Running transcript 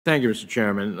Thank you, Mr.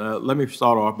 Chairman. Let me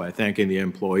start off by thanking the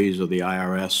employees of the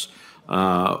IRS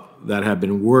that have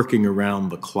been working around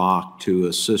the clock to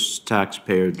assist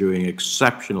taxpayers during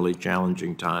exceptionally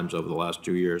challenging times over the last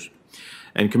 2 years.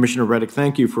 And Commissioner Rettig,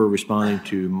 thank you for responding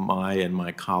to my and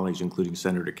my colleagues, including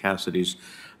Senator Cassidy's,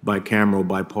 bicameral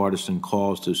bipartisan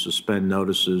calls to suspend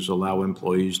notices, allow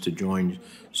employees to join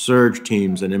surge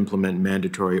teams, and implement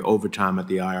mandatory overtime at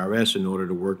the IRS in order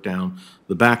to work down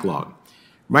the backlog.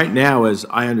 Right now, as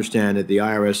I understand it, the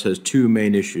IRS has two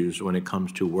main issues when it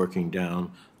comes to working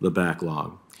down the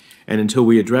backlog. And until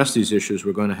we address these issues,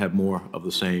 we're going to have more of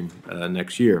the same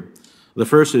next year. The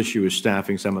first issue is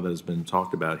staffing. Some of that has been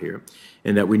talked about here,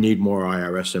 and that we need more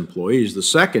IRS employees. The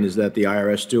second is that the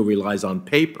IRS still relies on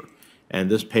paper,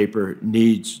 and this paper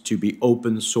needs to be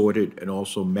open, sorted, and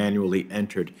also manually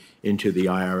entered into the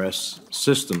IRS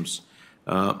systems.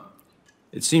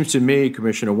 It seems to me,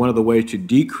 Commissioner, one of the ways to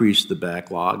decrease the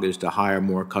backlog is to hire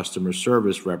more customer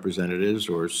service representatives,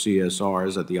 or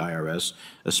CSRs, at the IRS,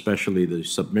 especially the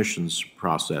submissions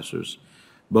processors.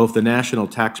 Both the National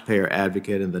Taxpayer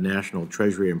Advocate and the National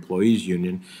Treasury Employees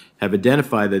Union have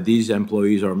identified that these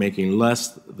employees are making less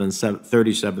than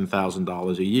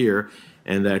 $37,000 a year,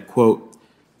 and that, quote,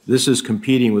 this is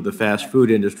competing with the fast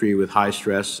food industry with high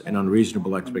stress and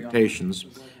unreasonable expectations,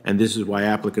 and this is why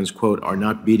applicants, quote, are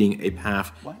not beating a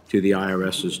path to the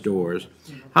IRS's doors.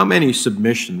 How many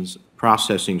submissions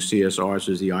processing CSRs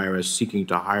is the IRS seeking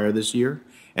to hire this year,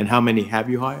 and how many have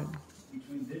you hired?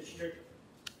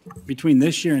 Between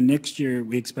this year and next year,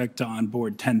 we expect to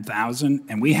onboard 10,000,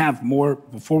 and we have more,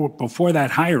 before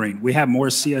that hiring, we have more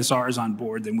CSRs on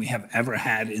board than we have ever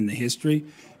had in the history.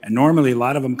 And normally, a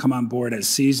lot of them come on board as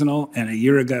seasonal, and a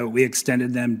year ago, we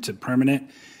extended them to permanent,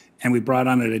 and we brought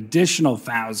on an additional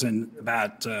 1,000,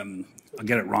 about, I'll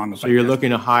get it wrong. So you're looking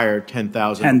to hire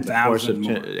 10,000. 10,000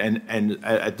 more. And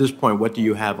at this point, what do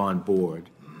you have on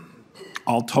board?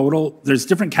 All total, there's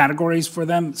different categories for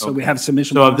them, so we have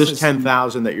submission So of process. this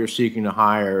 10,000 that you're seeking to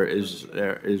hire, is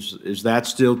that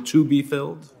still to be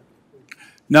filled?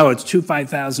 No, it's two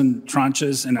 5,000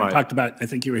 tranches, and Right. I talked about, I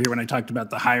think you were here when I talked about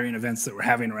the hiring events that we're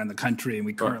having around the country, and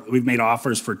we've made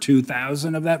offers for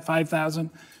 2,000 of that 5,000.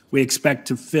 We expect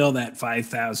to fill that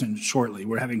 5,000 shortly.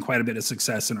 We're having quite a bit of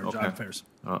success in our job fairs.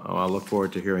 I'll look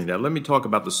forward to hearing that. Let me talk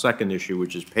about the second issue,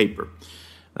 which is paper.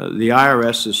 The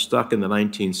IRS is stuck in the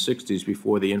 1960s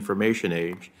before the information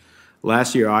age.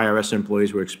 Last year, IRS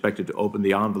employees were expected to open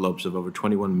the envelopes of over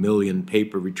 21 million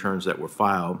paper returns that were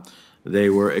filed.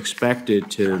 They were expected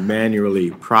to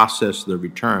manually process the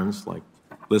returns, like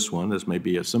this one. This may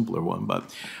be a simpler one,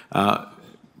 but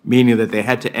meaning that they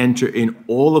had to enter in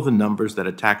all of the numbers that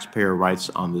a taxpayer writes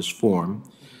on this form.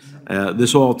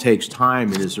 This all takes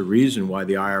time and is the reason why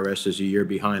the IRS is a year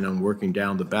behind on working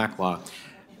down the backlog.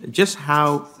 Just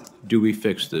how do we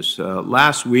fix this?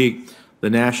 Last week, the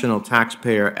National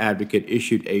Taxpayer Advocate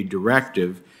issued a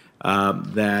directive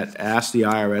that asked the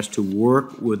IRS to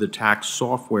work with the tax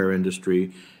software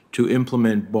industry to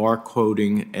implement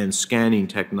barcoding and scanning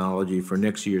technology for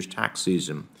next year's tax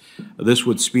season. This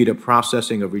would speed up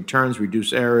processing of returns,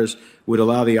 reduce errors, would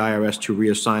allow the IRS to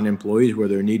reassign employees where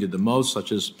they're needed the most,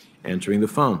 such as answering the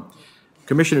phone.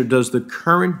 Commissioner, does the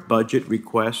current budget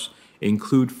request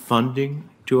include funding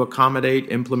to accommodate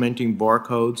implementing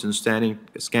barcodes and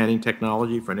scanning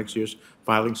technology for next year's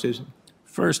filing season?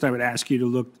 First, I would ask you to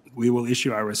look, we will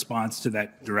issue our response to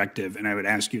that directive, and I would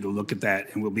ask you to look at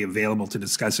that, and we'll be available to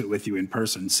discuss it with you in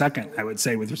person. Second, I would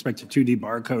say with respect to 2D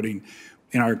barcoding,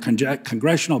 in our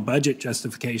congressional budget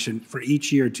justification for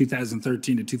each year,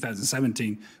 2013 to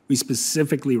 2017, we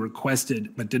specifically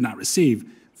requested but did not receive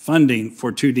funding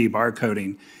for 2D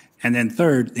barcoding. And then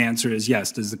third, the answer is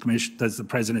yes. Does the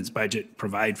president's budget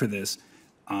provide for this?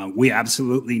 We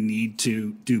absolutely need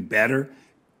to do better.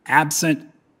 Absent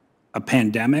a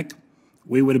pandemic,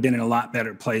 we would have been in a lot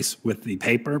better place with the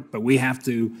paper, but we have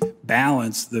to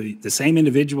balance the same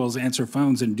individuals answer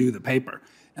phones and do the paper.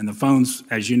 And the phones,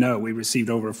 as you know, we received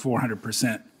over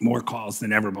 400% more calls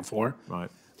than ever before. Right.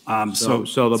 So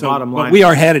the bottom line. But we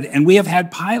are headed, and we have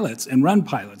had pilots and run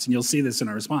pilots, and you'll see this in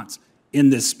our response, in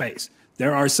this space.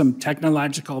 There are some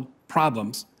technological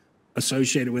problems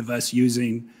associated with us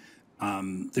using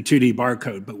the 2D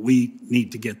barcode, but we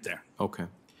need to get there. Okay.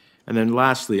 And then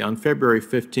lastly, on February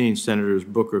 15, Senators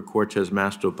Booker, Cortez,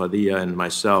 Masto, Padilla, and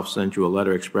myself sent you a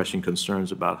letter expressing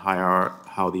concerns about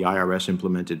how the IRS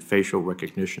implemented facial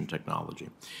recognition technology.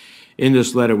 In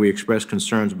this letter, we expressed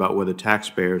concerns about whether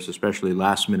taxpayers, especially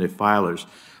last-minute filers,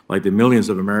 like the millions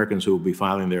of Americans who will be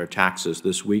filing their taxes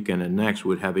this weekend and next,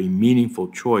 would have a meaningful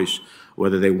choice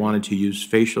whether they wanted to use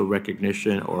facial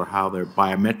recognition or how their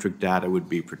biometric data would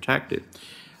be protected.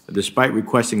 Despite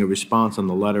requesting a response on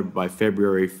the letter by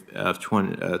February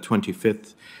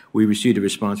 25th, we received a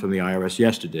response from the IRS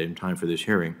yesterday in time for this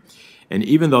hearing. And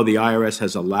even though the IRS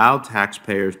has allowed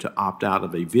taxpayers to opt out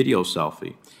of a video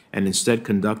selfie and instead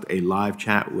conduct a live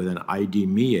chat with an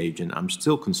ID.me agent, I'm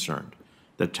still concerned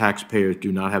that taxpayers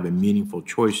do not have a meaningful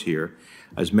choice here,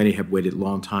 as many have waited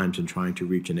long times in trying to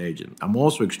reach an agent. I'm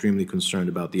also extremely concerned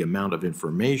about the amount of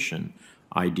information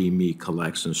ID.me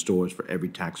collects and stores for every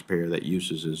taxpayer that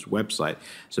uses his website.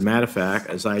 As a matter of fact,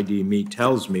 as ID.me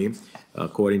tells me,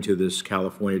 according to this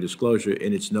California disclosure,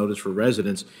 in its notice for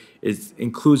residents, it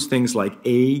includes things like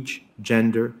age,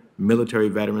 gender, military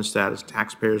veteran status,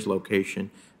 taxpayer's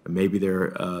location, and maybe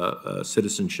their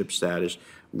citizenship status,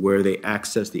 where they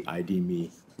access the ID.me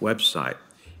website.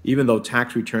 Even though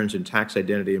tax returns and tax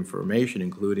identity information,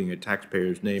 including a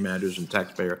taxpayer's name, address, and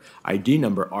taxpayer ID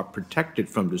number, are protected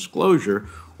from disclosure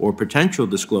or potential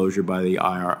disclosure by the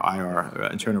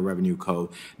Internal Revenue Code,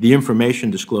 the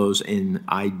information disclosed in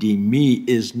ID.me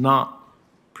is not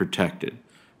protected.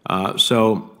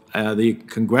 The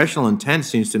congressional intent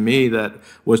seems to me that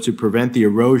was to prevent the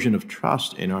erosion of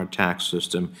trust in our tax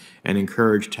system and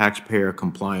encourage taxpayer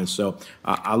compliance. So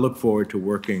I look forward to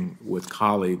working with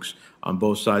colleagues on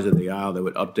both sides of the aisle that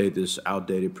would update this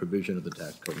outdated provision of the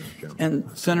tax code, Mr. Chairman.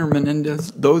 And Senator Menendez,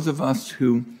 those of us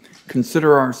who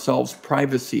consider ourselves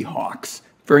privacy hawks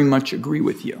very much agree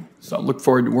with you. So I look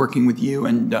forward to working with you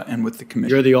and with the commission.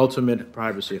 You're the ultimate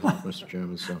privacy hawk, Mr.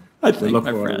 Chairman, so we look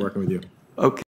forward to working with you. Okay.